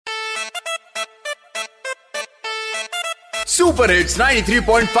Super hits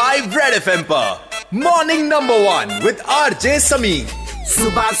 93.5 red FM पर morning number 1 with RJ Sameer.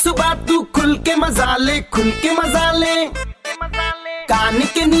 सुबह सुबह तू खुल के मजा ले, खुल के मजा ले, कान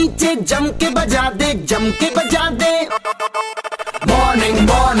के नीचे जम के बजा दे, जम के बजा दे। Morning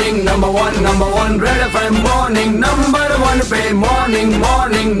morning number one Red FM, morning number 1 पे, morning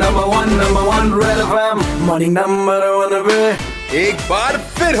morning number 1 Red FM, morning number 1 पे। एक बार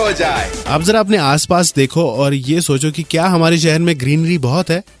फिर हो जाए। आप जरा अपने आसपास देखो और ये सोचो कि क्या हमारे शहर में ग्रीनरी बहुत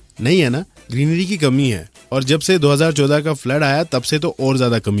है? नहीं है ना, ग्रीनरी की कमी है। और जब से 2014 का फ्लड आया तब से तो और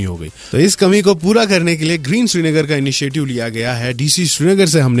ज्यादा कमी हो गई। तो इस कमी को पूरा करने के लिए ग्रीन श्रीनगर का इनिशिएटिव लिया गया है। डीसी श्रीनगर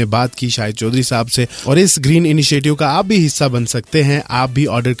से हमने बात की शाहिद चौधरी साहब से, और इस ग्रीन इनिशिएटिव का आप भी हिस्सा बन सकते हैं। आप भी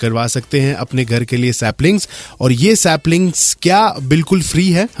ऑर्डर करवा सकते हैं अपने घर के लिए सैपलिंग्स, और ये सैपलिंग्स क्या बिल्कुल फ्री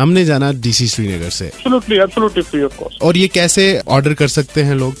है? हमने जाना डीसी श्रीनगर से। Absolutely free of cost. और ये कैसे ऑर्डर कर सकते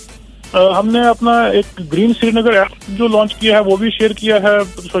हैं लोग? हमने अपना एक ग्रीन श्रीनगर ऐप जो लॉन्च किया है वो भी शेयर किया है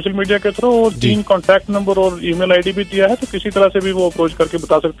सोशल मीडिया के थ्रू, और 3 कॉन्टैक्ट नंबर और ईमेल आईडी भी दिया है, तो किसी तरह से भी वो अप्रोच करके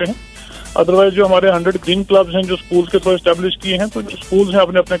बता सकते हैं। अदरवाइज जो हमारे 100 ग्रीन क्लब्स हैं जो स्कूल्स के थ्रू एस्टेब्लिश किए हैं, तो जो स्कूल्स हैं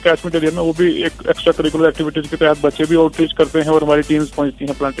अपने अपने कैचमेंट एरिया में, वो भी एक एक्स्ट्रा करिकुलर एक्टिविटीज के तहत बच्चे भी आउटरीच करते हैं और हमारी टीम्स पहुंचती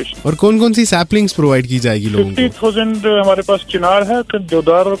हैं प्लांटेशन। और कौन कौन सी सैपलिंग्स प्रोवाइड की जाएगी लोगों को? 50,000 हमारे पास चिनार है,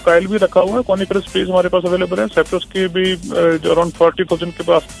 देवदार और कायल भी रखा हुआ है, कॉनिफरस ट्रीज हमारे पास अवेलेबल है, साइप्रस के भी अराउंड 40,000 के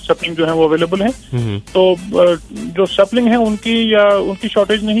पास सैपलिंग जो है वो अवेलेबल है। तो जो सैपलिंग है उनकी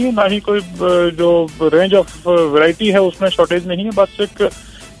शॉर्टेज नहीं है, ना ही कोई जो रेंज ऑफ वैरायटी है उसमें शॉर्टेज नहीं है। बस एक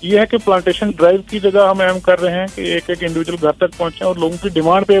ये है कि प्लांटेशन ड्राइव की जगह हम एम कर रहे हैं कि एक एक इंडिविजुअल घर तक पहुंचे और लोगों की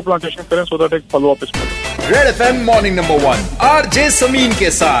डिमांड पे प्लांटेशन करें, सो दैट एक फॉलो अप इसमें। Red FM morning number 1 RJ Sameen के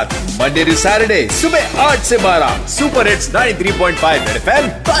साथ मंडे टू सैटरडे सुबह 8 से 12 सुपर हिट्स 93.5 रेड एफएम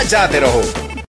बजाते रहो।